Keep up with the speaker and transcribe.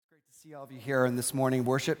See all of you here in this morning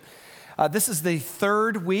worship. This is the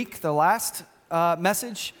third week, the last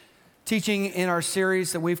message teaching in our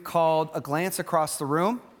series that we've called A Glance Across the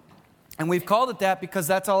Room. And we've called it that because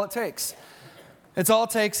that's all it takes. It's all it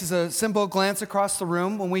takes is a simple glance across the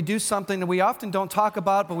room when we do something that we often don't talk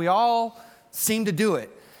about, but we all seem to do it.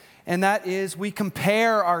 And that is we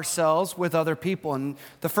compare ourselves with other people. And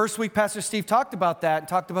the first week, Pastor Steve talked about that and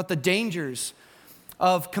talked about the dangers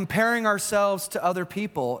of comparing ourselves to other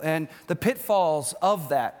people and the pitfalls of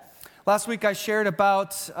that. Last week I shared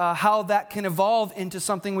about how that can evolve into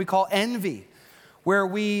something we call envy, where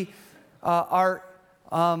we are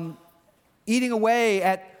eating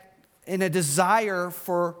away in a desire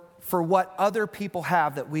for what other people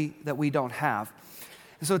have that we don't have.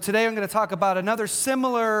 And so today I'm going to talk about another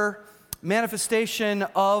similar manifestation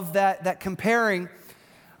of that comparing,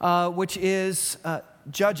 which is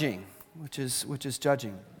judging. Which is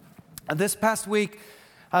judging. This past week,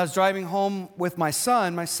 I was driving home with my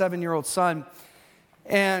son, my 7-year-old son,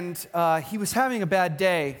 and he was having a bad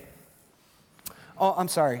day. Oh, I'm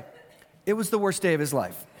sorry. It was the worst day of his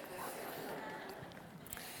life.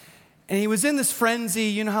 And he was in this frenzy.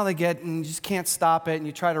 You know how they get, and you just can't stop it, and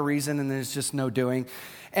you try to reason, and there's just no doing.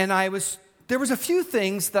 And there was a few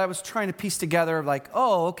things that I was trying to piece together, like,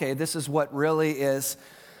 oh, okay, this is what really is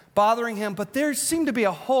bothering him, but there seemed to be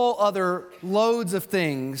a whole other loads of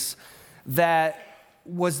things that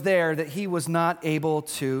was there that he was not able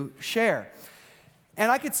to share.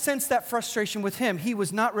 And I could sense that frustration with him. He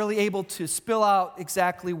was not really able to spill out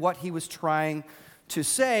exactly what he was trying to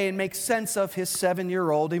say and make sense of his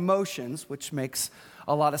 7-year-old emotions, which makes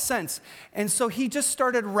a lot of sense. And so he just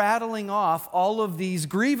started rattling off all of these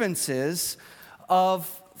grievances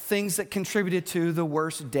of things that contributed to the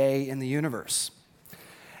worst day in the universe.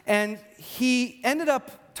 And he ended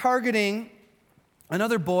up targeting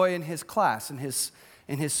another boy in his class, in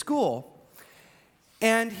his school.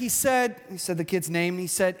 And he said the kid's name, and he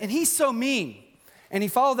said, and he's so mean. And he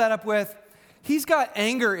followed that up with, he's got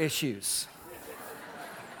anger issues.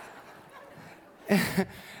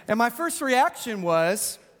 And my first reaction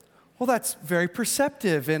was, well, that's very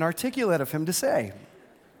perceptive and articulate of him to say.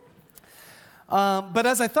 But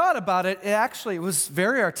as I thought about it, it was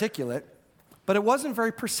very articulate. But it wasn't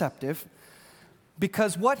very perceptive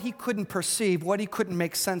because what he couldn't perceive, what he couldn't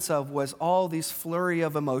make sense of was all these flurry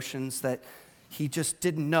of emotions that he just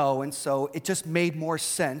didn't know. And so it just made more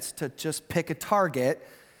sense to just pick a target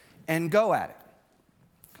and go at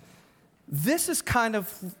it. This is kind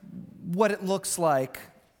of what it looks like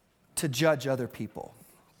to judge other people.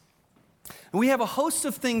 And we have a host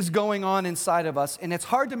of things going on inside of us, and it's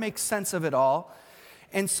hard to make sense of it all.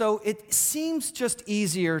 And so it seems just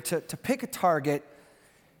easier to pick a target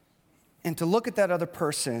and to look at that other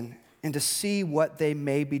person and to see what they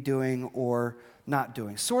may be doing or not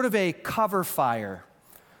doing. Sort of a cover fire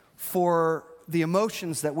for the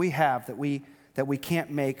emotions that we have that we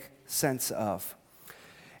can't make sense of.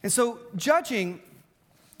 And so judging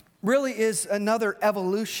really is another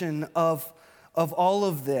evolution of all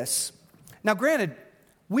of this. Now, granted,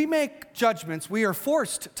 we make judgments. We are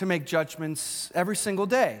forced to make judgments every single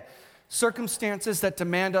day. Circumstances that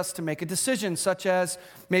demand us to make a decision, such as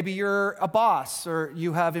maybe you're a boss or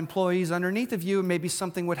you have employees underneath of you, and maybe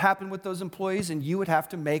something would happen with those employees and you would have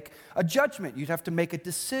to make a judgment. You'd have to make a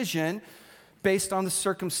decision based on the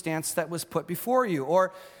circumstance that was put before you.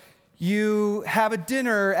 Or you have a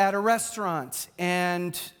dinner at a restaurant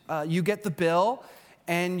and you get the bill,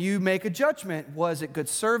 and you make a judgment. Was it good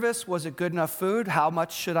service? Was it good enough food? How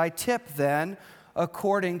much should I tip then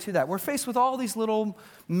according to that? We're faced with all these little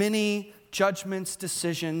mini judgments,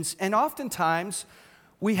 decisions, and oftentimes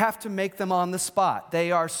we have to make them on the spot.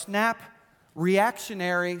 They are snap,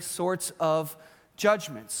 reactionary sorts of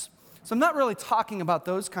judgments. So I'm not really talking about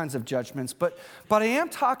those kinds of judgments, but I am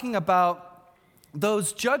talking about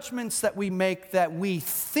those judgments that we make that we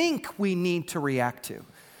think we need to react to,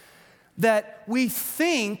 that we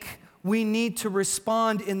think we need to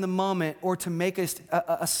respond in the moment or to make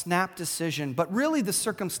a snap decision, but really the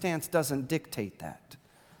circumstance doesn't dictate that.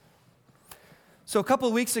 So a couple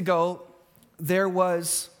of weeks ago, there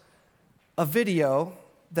was a video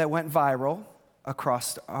that went viral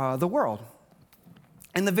across the world.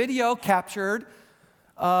 And the video captured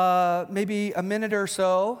maybe a minute or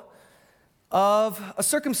so of a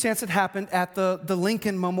circumstance that happened at the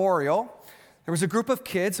Lincoln Memorial. There was a group of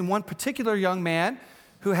kids and one particular young man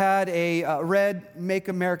who had a red Make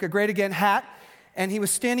America Great Again hat, and he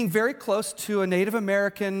was standing very close to a Native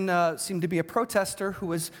American, seemed to be a protester, who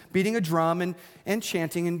was beating a drum and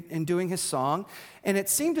chanting and doing his song. And it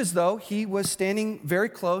seemed as though he was standing very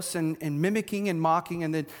close and mimicking and mocking,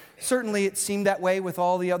 and then certainly it seemed that way with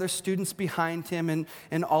all the other students behind him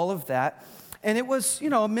and all of that. And it was,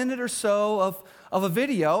 a minute or so of a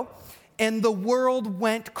video, and the world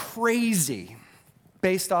went crazy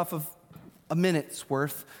based off of a minute's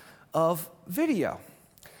worth of video.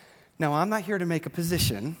 Now, I'm not here to make a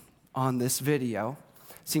position on this video.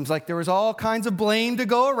 Seems like there was all kinds of blame to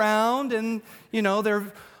go around, and, there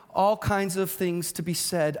are all kinds of things to be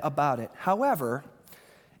said about it. However,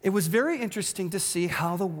 it was very interesting to see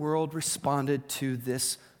how the world responded to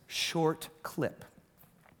this short clip.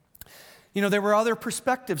 There were other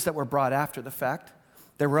perspectives that were brought after the fact.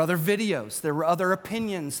 There were other videos. There were other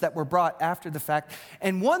opinions that were brought after the fact.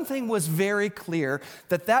 And one thing was very clear,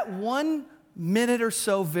 that 1 minute or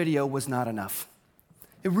so video was not enough.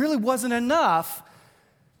 It really wasn't enough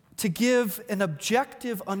to give an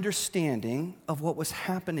objective understanding of what was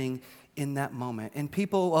happening in that moment. And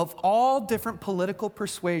people of all different political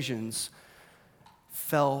persuasions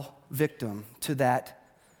fell victim to that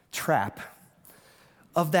trap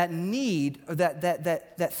of that need, or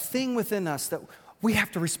that thing within us that we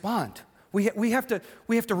have to respond. We have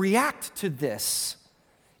to react to this,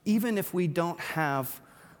 even if we don't have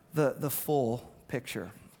the full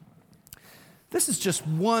picture. This is just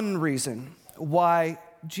one reason why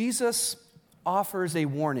Jesus offers a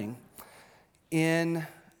warning in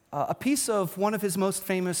a piece of one of his most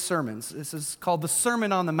famous sermons. This is called the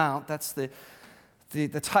Sermon on the Mount. That's the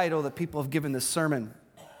title that people have given this sermon.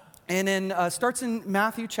 And starts in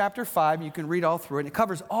Matthew chapter 5. You can read all through it. It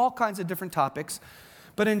covers all kinds of different topics.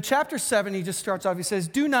 But in chapter 7, he just starts off, he says,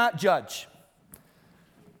 do not judge.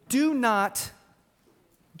 Do not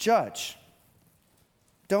judge.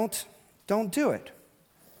 Don't do it.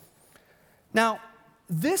 Now,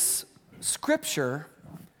 this scripture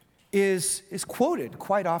is quoted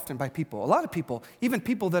quite often by people. A lot of people, even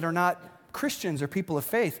people that are not Christians or people of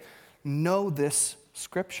faith, know this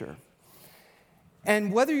scripture.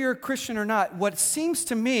 And whether you're a Christian or not, what seems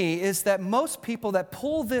to me is that most people that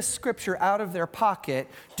pull this scripture out of their pocket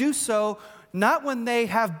do so not when they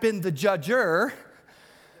have been the judger,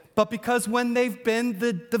 but because when they've been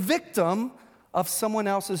the victim of someone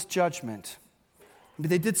else's judgment. Maybe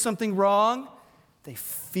they did something wrong, they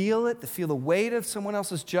feel it, they feel the weight of someone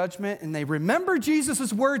else's judgment, and they remember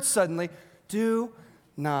Jesus' words suddenly, do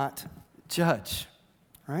not judge,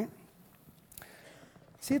 right?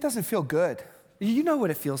 See, it doesn't feel good. You know what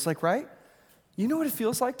it feels like, right? You know what it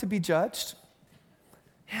feels like to be judged?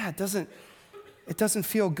 Yeah, it doesn't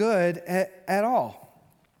feel good at all.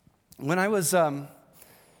 When I was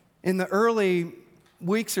in the early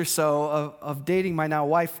weeks or so of dating my now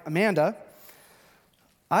wife, Amanda,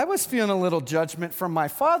 I was feeling a little judgment from my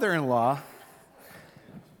father-in-law,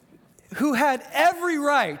 who had every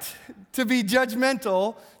right to be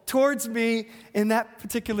judgmental towards me in that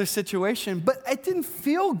particular situation, but it didn't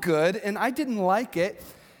feel good, and I didn't like it,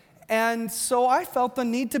 and so I felt the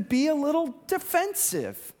need to be a little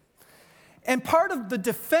defensive. And part of the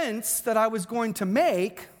defense that I was going to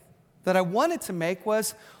make, that I wanted to make,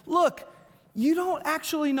 was, look, you don't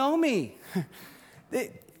actually know me.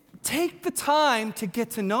 Take the time to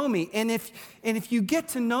get to know me, and if you get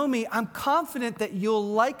to know me, I'm confident that you'll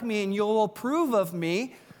like me and you'll approve of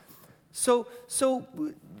me. So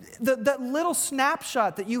that little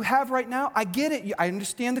snapshot that you have right now, I get it. I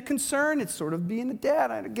understand the concern. It's sort of being a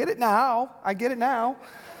dad. I get it now.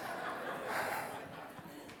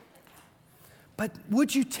 But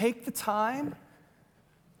would you take the time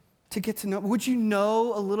to get to know? Would you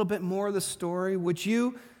know a little bit more of the story? Would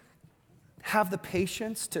you have the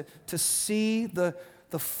patience to see the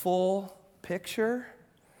full picture?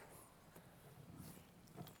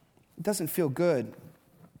 It doesn't feel good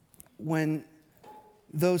when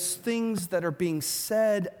those things that are being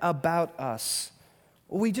said about us,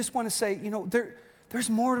 we just want to say, there's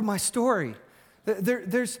more to my story.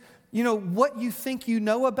 There's, what you think you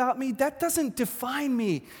know about me, that doesn't define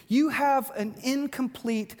me. You have an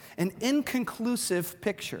incomplete and inconclusive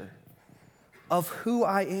picture of who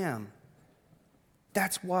I am.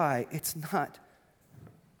 That's why it's not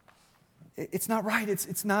right.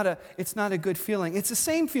 It's not a good feeling. It's the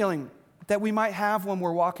same feeling that we might have when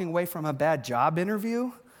we're walking away from a bad job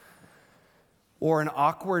interview or an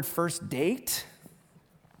awkward first date,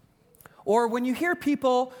 or when you hear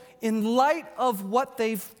people, in light of what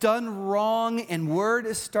they've done wrong and word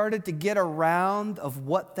has started to get around of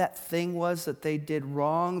what that thing was that they did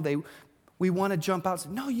wrong, we want to jump out and say,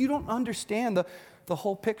 no, you don't understand the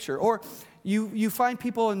whole picture. Or you find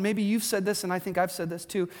people, and maybe you've said this, and I think I've said this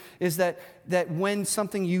too, is that when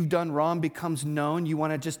something you've done wrong becomes known, you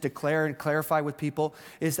want to just declare and clarify with people,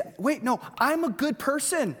 is that, wait, no, I'm a good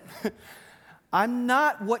person. I'm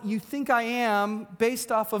not what you think I am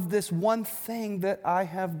based off of this one thing that I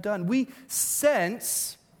have done. We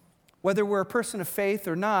sense, whether we're a person of faith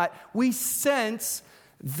or not, we sense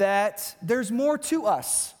that there's more to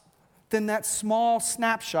us than that small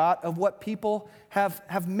snapshot of what people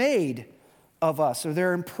have made of us or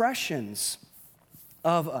their impressions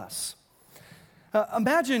of us.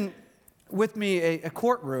 Imagine with me a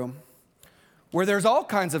courtroom where there's all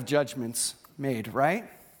kinds of judgments made, right?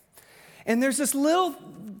 And there's this little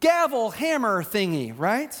gavel hammer thingy,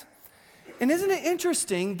 right? And isn't it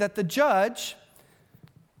interesting that the judge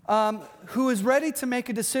who is ready to make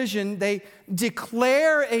a decision, they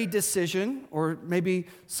declare a decision, or maybe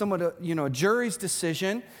somewhat a jury's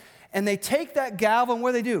decision, and they take that gavel, and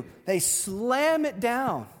what do? They slam it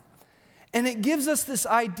down. And it gives us this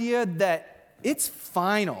idea that it's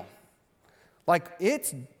final. Like,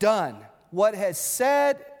 it's done. What has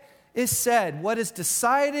said is said. What is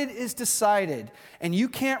decided. And you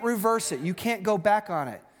can't reverse it. You can't go back on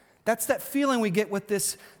it. That's that feeling we get with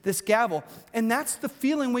this gavel. And that's the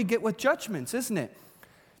feeling we get with judgments, isn't it?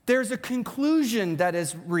 There's a conclusion that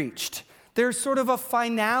is reached. There's sort of a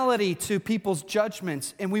finality to people's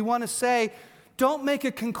judgments. And we want to say, don't make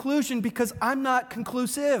a conclusion because I'm not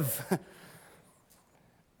conclusive.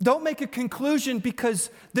 Don't make a conclusion because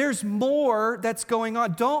there's more that's going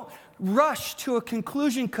on. Don't rush to a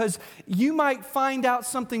conclusion because you might find out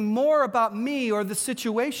something more about me or the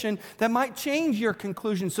situation that might change your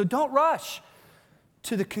conclusion. So don't rush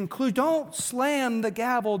to the conclusion. Don't slam the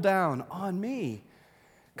gavel down on me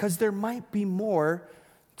because there might be more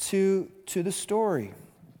to the story.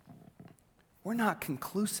 We're not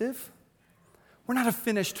conclusive. We're not a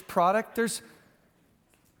finished product. We're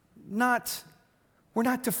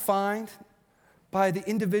not defined by the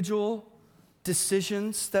individual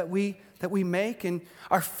decisions that we make. And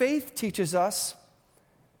our faith teaches us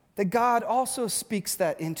that God also speaks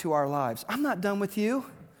that into our lives. I'm not done with you.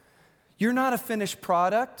 You're not a finished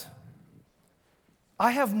product.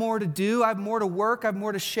 I have more to do. I have more to work. I have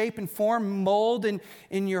more to shape and form, mold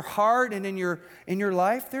in your heart and in your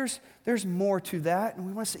life. There's more to that. And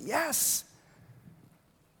we want to say, yes.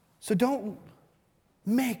 So don't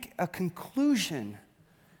make a conclusion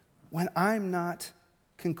when I'm not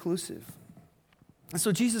conclusive. And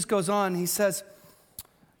so Jesus goes on, he says,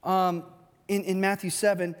 in Matthew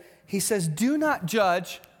 7, he says, do not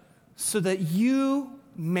judge so that you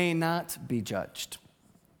may not be judged.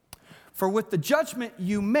 For with the judgment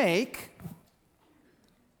you make,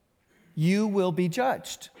 you will be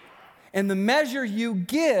judged. And the measure you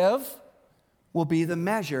give will be the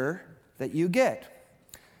measure that you get.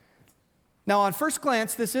 Now, on first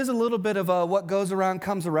glance, this is a little bit of a what goes around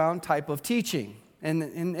comes around type of teaching, and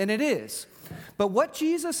it is. But what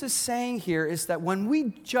Jesus is saying here is that when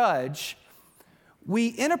we judge, we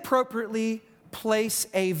inappropriately place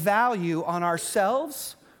a value on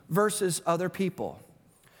ourselves versus other people.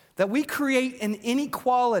 That we create an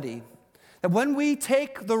inequality. That when we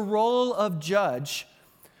take the role of judge,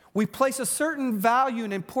 we place a certain value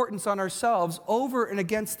and importance on ourselves over and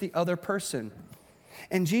against the other person.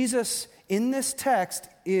 And Jesus, in this text,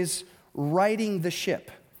 is righting the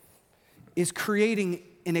ship, is creating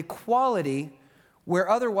an equality where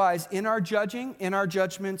otherwise in our judging, in our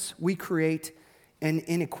judgments, we create an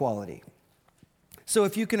inequality. So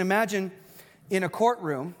if you can imagine in a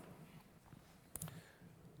courtroom,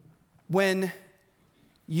 when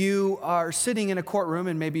you are sitting in a courtroom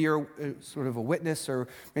and maybe you're sort of a witness or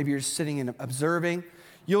maybe you're sitting and observing,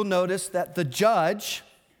 you'll notice that the judge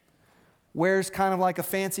wears kind of like a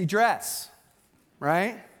fancy dress,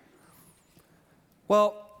 right?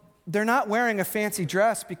 Well, they're not wearing a fancy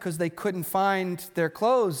dress because they couldn't find their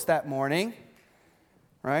clothes that morning,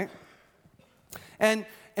 right? And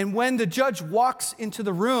when the judge walks into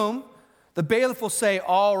the room, the bailiff will say,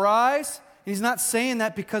 all rise. He's not saying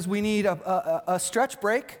that because we need a stretch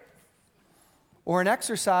break or an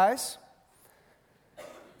exercise.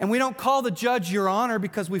 And we don't call the judge Your Honor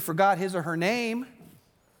because we forgot his or her name.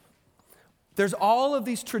 There's all of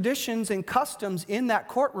these traditions and customs in that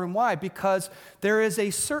courtroom. Why? Because there is a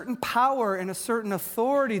certain power and a certain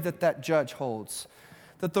authority that judge holds.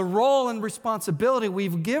 That the role and responsibility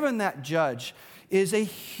we've given that judge is a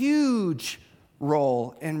huge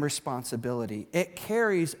role and responsibility. It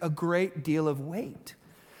carries a great deal of weight,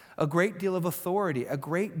 a great deal of authority, a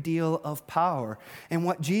great deal of power. And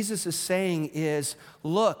what Jesus is saying is,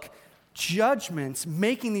 look, judgments,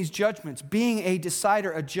 making these judgments, being a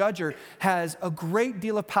decider, a judger, has a great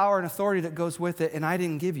deal of power and authority that goes with it, and I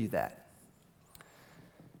didn't give you that.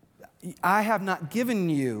 I have not given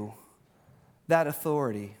you that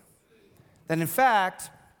authority. That in fact,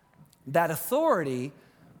 that authority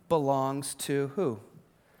belongs to who?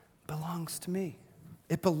 Belongs to me.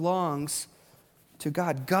 It belongs to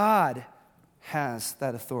God. God has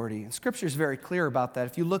that authority. And Scripture is very clear about that.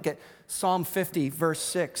 If you look at Psalm 50, verse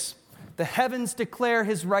 6, the heavens declare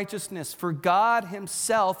his righteousness, for God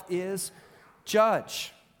himself is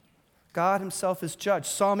judge. God himself is judge.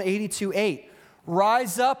 Psalm 82, 8,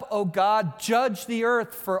 rise up, O God, judge the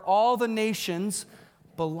earth, for all the nations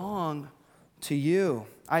belong to you.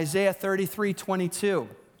 Isaiah 33, 22,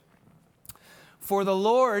 for the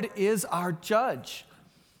Lord is our judge.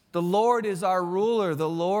 The Lord is our ruler. The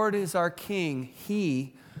Lord is our king.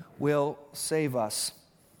 He will save us.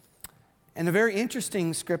 And a very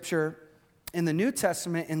interesting scripture in the New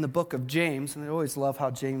Testament in the book of James, and I always love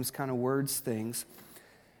how James kind of words things.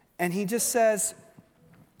 And he just says,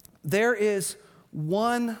 there is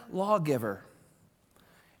one lawgiver,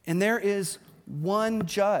 and there is one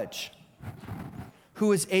judge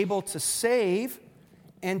who is able to save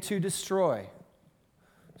and to destroy.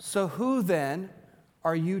 So who then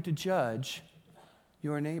are you to judge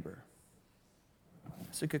your neighbor?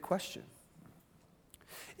 That's a good question.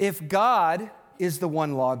 If God is the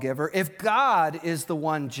one lawgiver, if God is the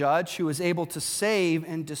one judge who is able to save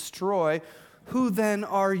and destroy, who then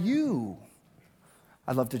are you?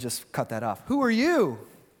 I'd love to just cut that off. Who are you?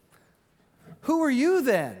 Who are you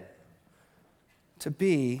then to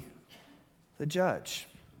be the judge?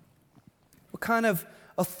 What kind of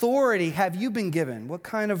authority have you been given? What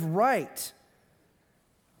kind of right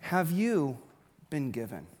have you been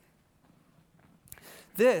given?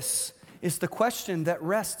 This is the question that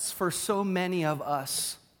rests for so many of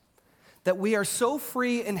us, that we are so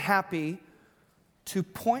free and happy to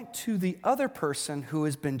point to the other person who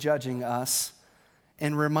has been judging us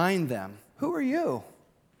and remind them, who are you?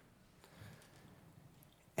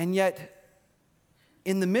 And yet,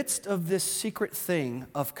 in the midst of this secret thing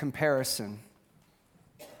of comparison,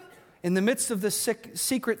 in the midst of this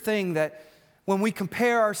secret thing that when we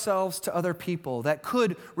compare ourselves to other people, that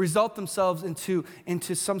could result themselves into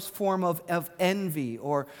some form of envy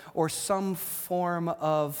or some form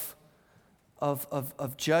of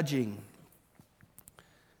judging.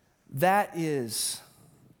 That is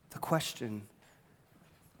the question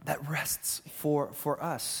that rests for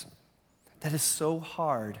us. That is so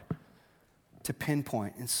hard to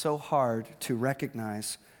pinpoint and so hard to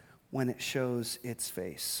recognize when it shows its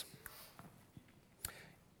face.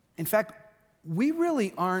 In fact, we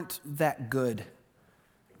really aren't that good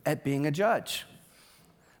at being a judge.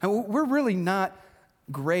 And we're really not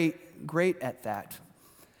great at that.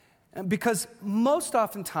 Because most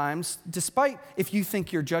oftentimes, despite if you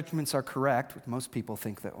think your judgments are correct, most people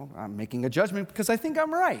think that, I'm making a judgment because I think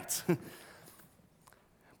I'm right.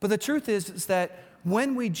 But the truth is that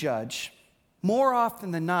when we judge, more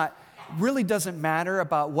often than not, really doesn't matter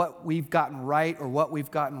about what we've gotten right or what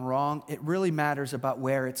we've gotten wrong. It really matters about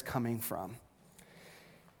where it's coming from.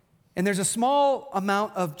 And there's a small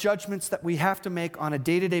amount of judgments that we have to make on a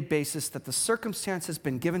day-to-day basis that the circumstance has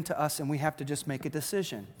been given to us and we have to just make a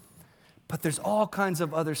decision. But there's all kinds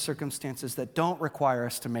of other circumstances that don't require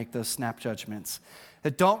us to make those snap judgments,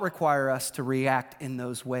 that don't require us to react in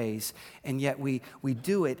those ways, and yet we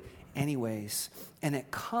do it anyways. And it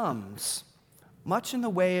comes, much in the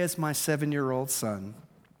way as my 7-year-old son,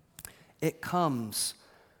 it comes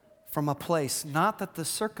from a place not that the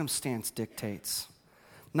circumstance dictates,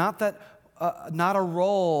 not a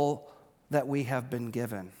role that we have been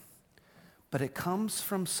given, but it comes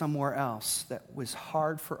from somewhere else that was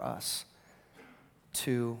hard for us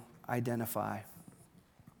to identify.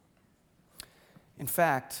 In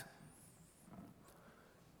fact,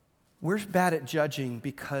 we're bad at judging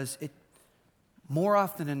because more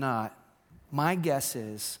often than not, my guess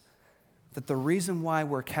is that the reason why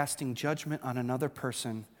we're casting judgment on another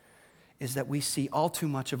person is that we see all too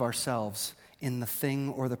much of ourselves in the thing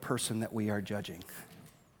or the person that we are judging.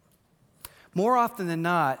 More often than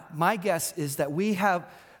not, my guess is that we have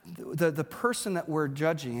the person that we're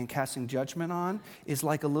judging and casting judgment on is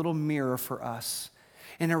like a little mirror for us.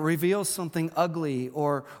 And it reveals something ugly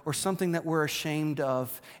or something that we're ashamed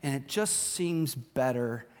of, and it just seems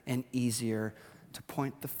better and easier to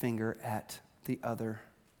point the finger at the other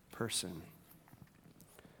person.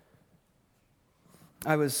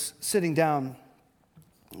 I was sitting down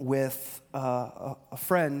with a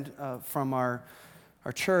friend from our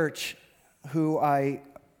church who I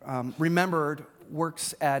remembered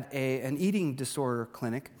works at an eating disorder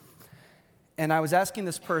clinic. And I was asking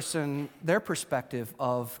this person their perspective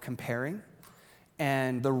of comparing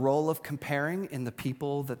and the role of comparing in the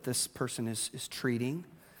people that this person is treating.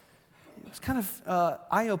 It's kind of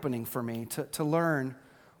eye-opening for me to learn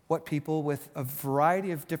what people with a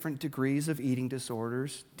variety of different degrees of eating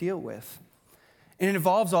disorders deal with. And it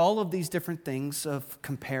involves all of these different things of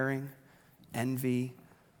comparing, envy,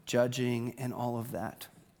 judging, and all of that.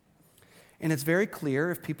 And it's very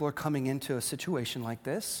clear if people are coming into a situation like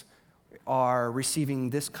this, are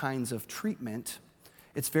receiving this kinds of treatment,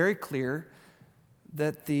 it's very clear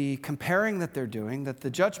that the comparing that they're doing, that the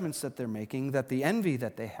judgments that they're making, that the envy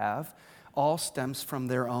that they have, all stems from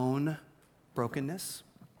their own brokenness.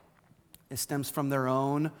 It stems from their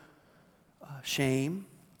own shame.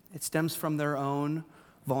 It stems from their own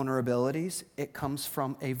vulnerabilities. It comes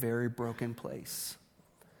from a very broken place.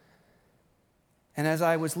 And as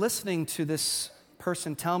I was listening to this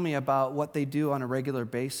person tell me about what they do on a regular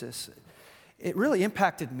basis, it really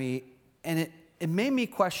impacted me, and it made me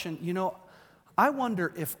question, I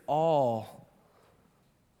wonder if all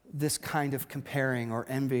this kind of comparing or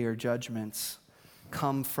envy or judgments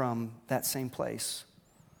come from that same place.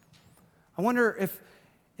 I wonder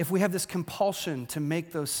if we have this compulsion to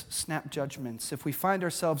make those snap judgments, if we find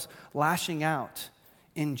ourselves lashing out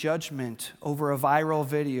in judgment over a viral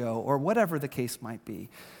video or whatever the case might be,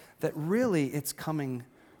 that really it's coming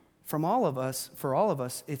from all of us, for all of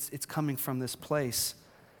us, it's coming from this place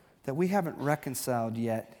that we haven't reconciled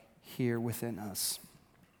yet here within us.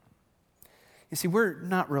 You see, we're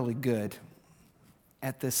not really good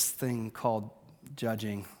at this thing called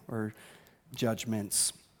judging or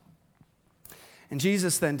judgments. And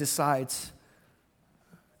Jesus then decides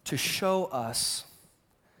to show us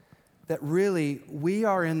that really we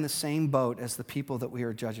are in the same boat as the people that we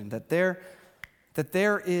are judging, that there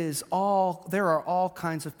are all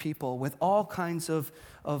kinds of people with all kinds of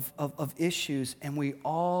issues, and we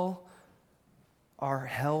all are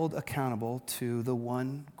held accountable to the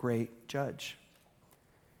one great judge,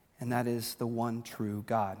 and that is the one true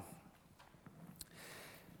God.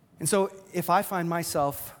 And so if I find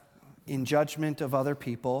myself in judgment of other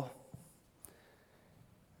people,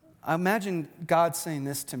 I imagine God saying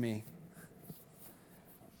this to me: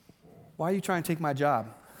 why are you trying to take my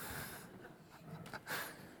job?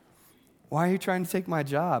 Why are you trying to take my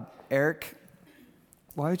job, Eric?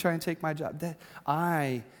 Why are you trying to take my job?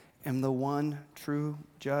 I am the one true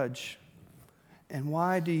judge. And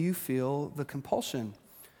why do you feel the compulsion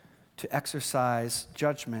to exercise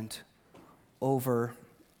judgment over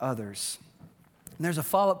others? And there's a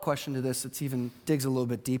follow-up question to this that even digs a little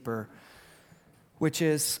bit deeper, which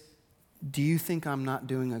is, do you think I'm not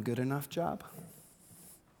doing a good enough job?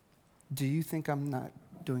 Do you think I'm not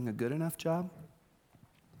doing a good enough job?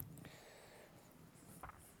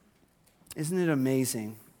 Isn't it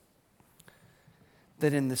amazing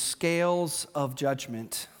that in the scales of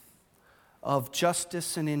judgment, of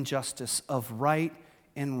justice and injustice, of right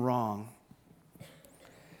and wrong,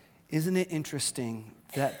 isn't it interesting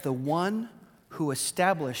that the one who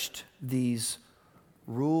established these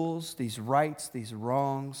rules, these rights, these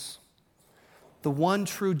wrongs, the one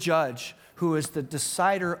true judge who is the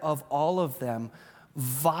decider of all of them,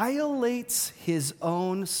 violates his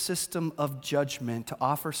own system of judgment to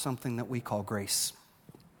offer something that we call grace?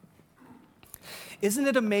 Isn't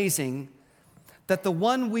it amazing that the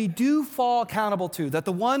one we do fall accountable to, that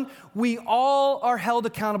the one we all are held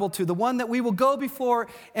accountable to, the one that we will go before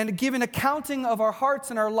and give an accounting of our hearts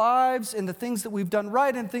and our lives and the things that we've done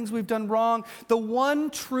right and things we've done wrong, the one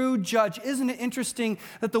true judge, isn't it interesting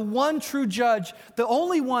that the one true judge, the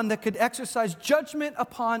only one that could exercise judgment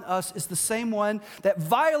upon us, is the same one that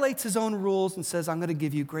violates his own rules and says, I'm going to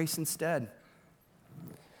give you grace instead.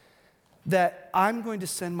 That I'm going to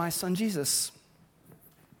send my son Jesus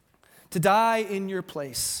to die in your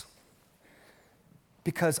place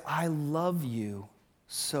because I love you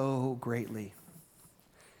so greatly.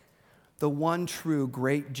 The one true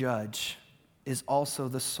great judge is also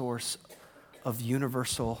the source of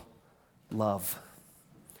universal love.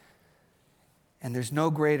 And there's no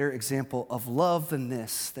greater example of love than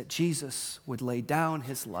this, that Jesus would lay down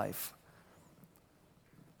his life,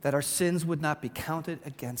 that our sins would not be counted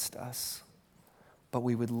against us, but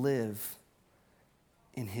we would live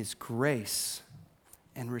in his grace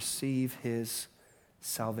and receive his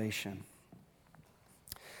salvation.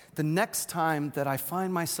 The next time that I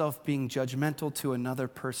find myself being judgmental to another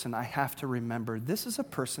person, I have to remember this is a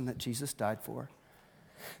person that Jesus died for.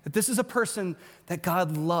 That this is a person that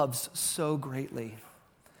God loves so greatly.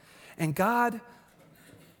 And God,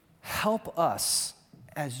 help us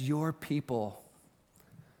as your people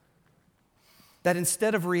That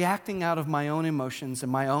instead of reacting out of my own emotions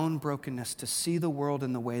and my own brokenness, to see the world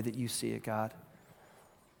in the way that you see it, God.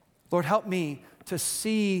 Lord, help me to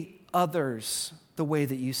see others the way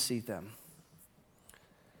that you see them.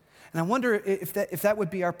 And I wonder if that would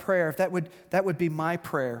be our prayer, if that would be my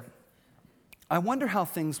prayer. I wonder how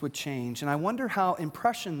things would change, and I wonder how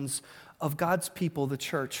impressions of God's people, the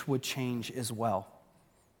church, would change as well.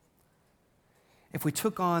 If we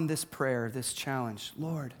took on this prayer, this challenge,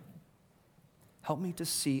 Lord, help me to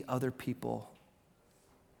see other people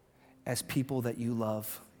as people that you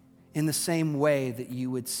love in the same way that you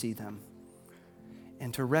would see them.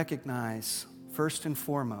 And to recognize, first and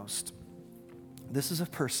foremost, this is a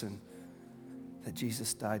person that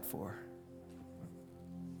Jesus died for.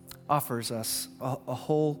 Offers us a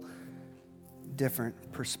whole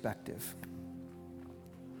different perspective.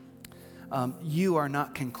 You are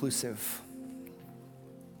not conclusive.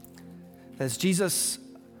 As Jesus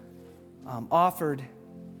offered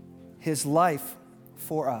his life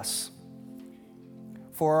for us,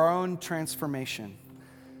 for our own transformation,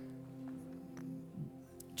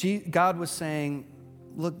 God was saying,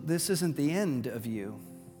 look, this isn't the end of you.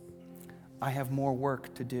 I have more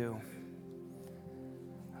work to do.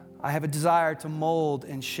 I have a desire to mold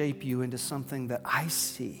and shape you into something that I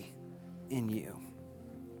see in you.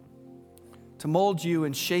 To mold you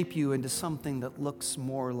and shape you into something that looks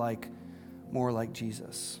more like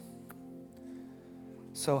Jesus.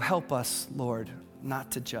 So help us, Lord,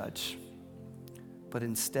 not to judge, but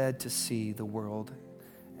instead to see the world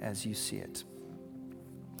as you see it.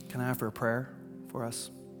 Can I offer a prayer for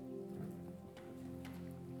us?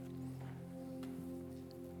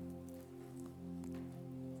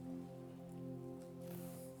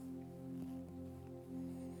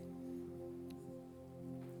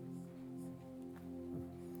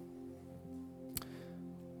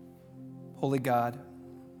 Holy God,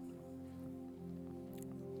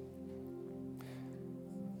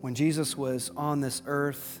 when Jesus was on this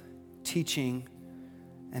earth teaching,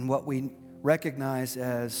 and what we recognize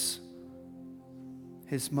as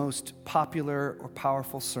his most popular or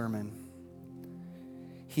powerful sermon,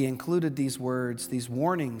 he included these words, these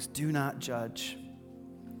warnings, do not judge.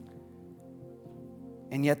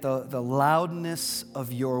 And yet the loudness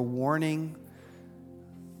of your warning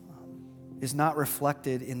is not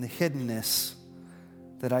reflected in the hiddenness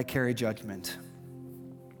that I carry judgment.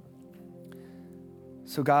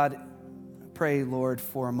 So God, pray, Lord,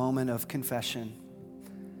 for a moment of confession,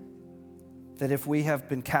 that if we have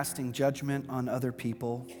been casting judgment on other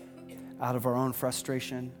people out of our own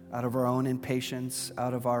frustration, out of our own impatience,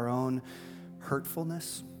 out of our own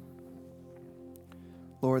hurtfulness,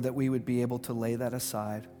 Lord, that we would be able to lay that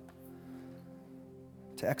aside,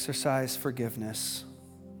 to exercise forgiveness,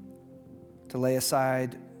 to lay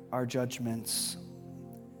aside our judgments,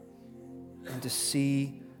 and to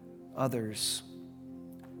see others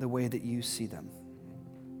the way that you see them.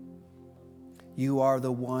 You are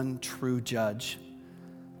the one true judge.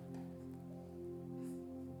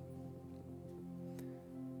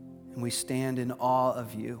 And we stand in awe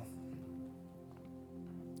of you.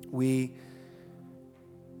 We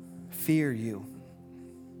fear you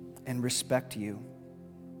and respect you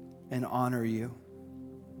and honor you.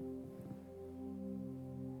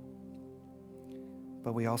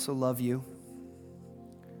 But we also love you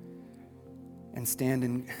and stand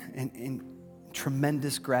in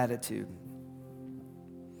tremendous gratitude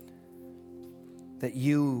that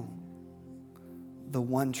you, the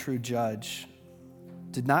one true judge,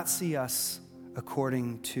 did not see us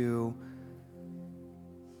according to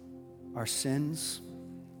our sins,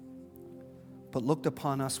 but looked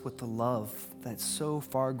upon us with the love that's so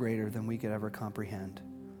far greater than we could ever comprehend.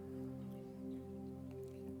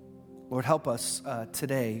 Lord, help us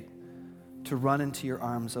today to run into your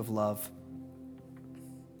arms of love.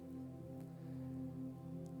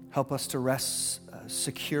 Help us to rest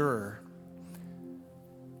secure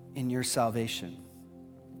in your salvation.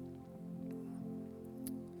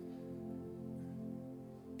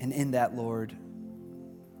 And in that, Lord,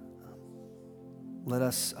 let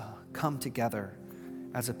us come together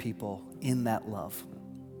as a people in that love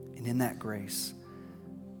and in that grace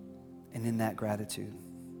and in that gratitude.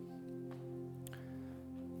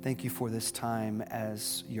 Thank you for this time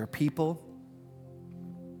as your people.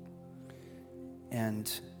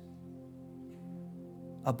 And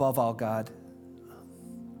above all, God,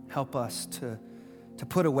 help us to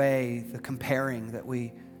put away the comparing that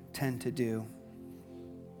we tend to do.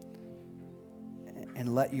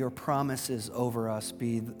 And let your promises over us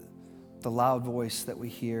be the loud voice that we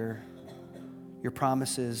hear. Your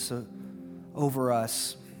promises over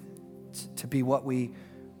us to be what we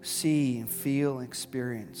see and feel and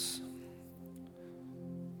experience.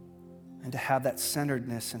 and to have that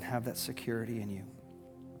centeredness and have that security in you.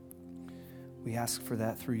 We ask for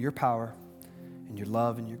that through your power and your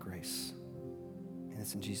love and your grace. And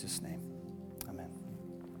it's in Jesus' name. Amen.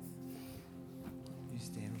 You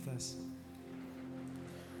stand with us.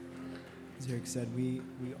 As Eric said, we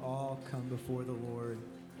all come before the Lord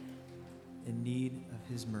in need of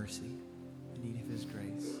his mercy, in need of his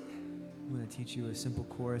grace. I'm going to teach you a simple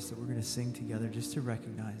chorus that we're going to sing together just to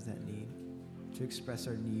recognize that need, to express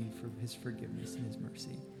our need for his forgiveness and his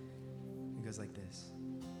mercy. It goes like this.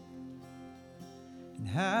 And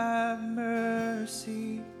have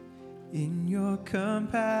mercy in your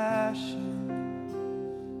compassion,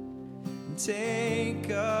 and take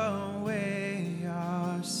away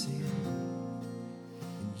our sin.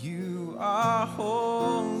 And you are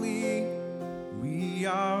holy, we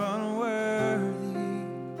are unworthy.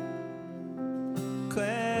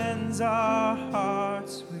 Cleanse our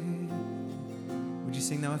hearts with. Would you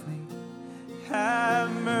sing that with me? Have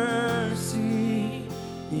mercy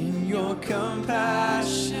in your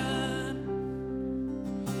compassion,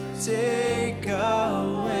 take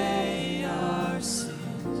away our sins.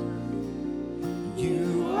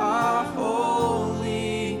 You are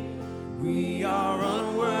holy, we are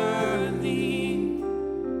unworthy.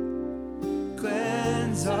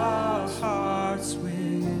 Cleanse our hearts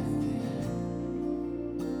within,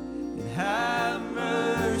 and have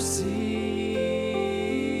mercy.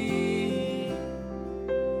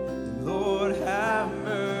 And Lord, have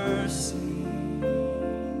mercy.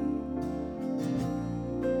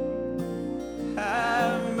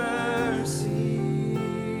 Have mercy.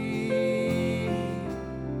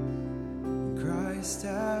 Christ,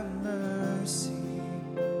 have mercy.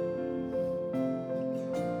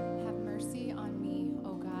 Have mercy on me,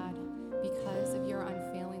 O God, because of your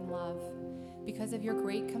unfailing love. Because of your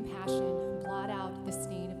great compassion, blot out the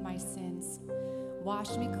stain of my sins.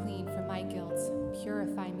 Wash me clean from my guilt.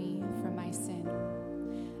 Purify me from my sin.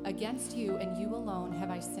 Against you and you alone have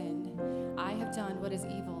I sinned. I have done what is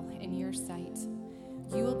evil in your sight.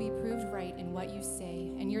 You will be proved right in what you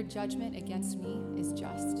say, and your judgment against me is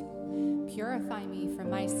just. Purify me from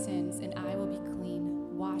my sins, and I will be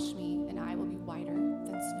clean. Wash me, and I will be whiter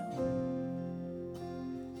than snow.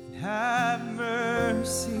 Have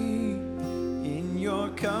mercy in your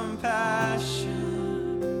compassion.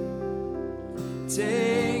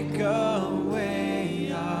 Take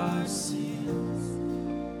away our sins.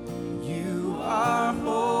 You are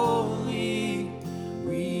holy,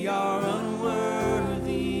 we are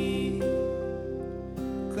unworthy.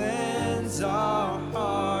 Cleanse our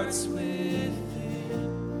hearts within,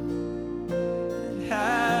 and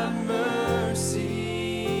have mercy.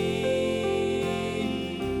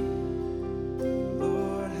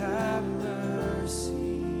 Lord, have mercy.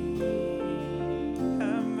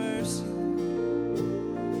 Have mercy.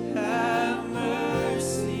 Have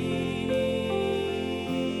mercy.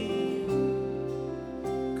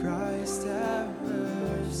 Christ, have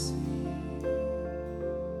mercy.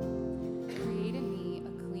 Create in me a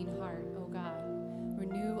clean heart, O God.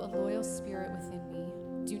 Renew a loyal spirit within me.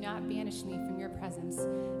 Do not banish me from your presence,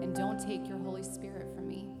 and don't take your Holy Spirit from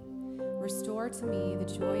me. Restore to me the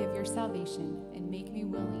joy of your salvation, and make me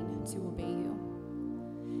willing to obey you.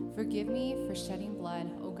 Forgive me for shedding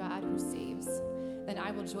blood, O God who saves. Then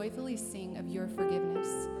I will joyfully sing of your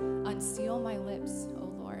forgiveness. Unseal my lips, O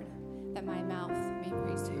Lord, that my mouth may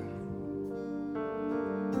praise you.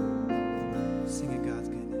 Sing of God's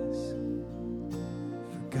goodness.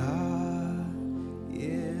 For God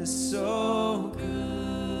is so good,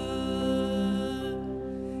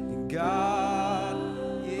 and God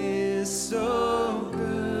is so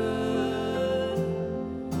good,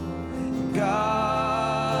 and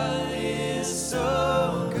God is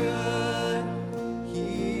so good,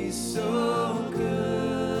 He's so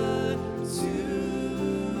good to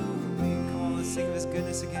me. Come on, let's sing of His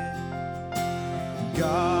goodness again.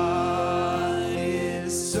 God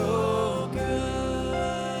is so good.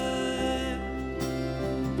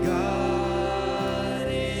 God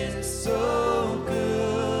is so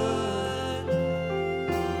good.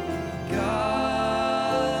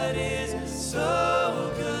 God is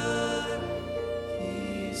so good.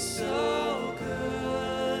 He's so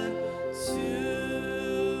good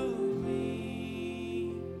to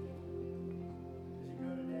me.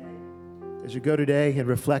 As you go today and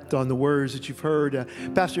reflect on the words that you've heard,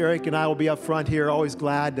 Pastor Eric and I will be up front here, always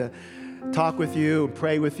glad to talk with you and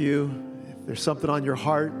pray with you. If there's something on your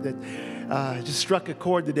heart that just struck a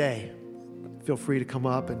chord today, feel free to come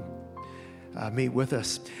up and meet with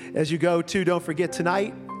us. As you go, too, don't forget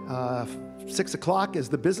tonight, 6 o'clock is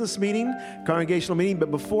the business meeting, congregational meeting.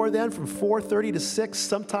 But before then, from 4:30 to 6,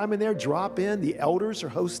 sometime in there, drop in. The elders are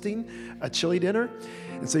hosting a chili dinner.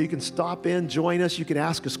 And so you can stop in, join us. You can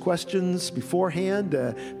ask us questions beforehand,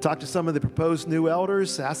 talk to some of the proposed new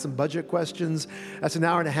elders, ask some budget questions. That's an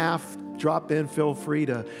hour and a half. Drop in. Feel free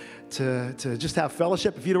to just have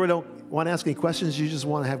fellowship. If you don't want to ask any questions, you just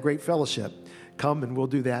want to have great fellowship, come and we'll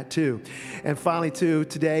do that too. And finally, too,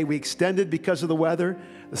 today we extended, because of the weather,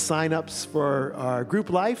 the sign-ups for our group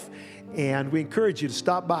life. And we encourage you to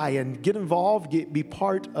stop by and get involved, be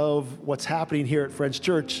part of what's happening here at Friends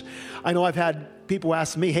Church. I know I've had people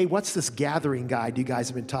ask me, hey, what's this gathering guide you guys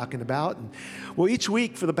have been talking about? And, well, each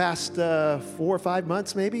week for the past 4 or 5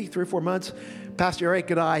 months, maybe 3 or 4 months, Pastor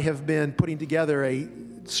Eric and I have been putting together a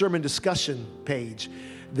sermon discussion page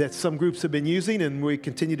that some groups have been using, and we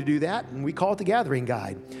continue to do that, and we call it the Gathering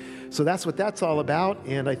Guide. So that's what that's all about,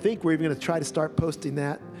 and I think we're even going to try to start posting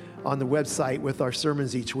that on the website with our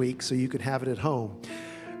sermons each week so you can have it at home.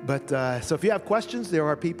 But so if you have questions, there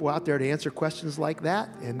are people out there to answer questions like that,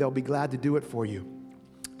 and they'll be glad to do it for you.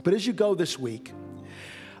 But as you go this week,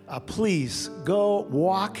 please go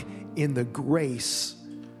walk in the grace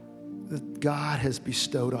that God has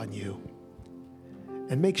bestowed on you.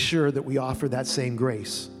 And make sure that we offer that same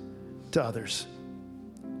grace to others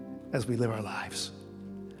as we live our lives.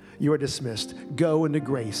 You are dismissed. Go in the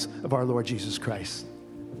grace of our Lord Jesus Christ.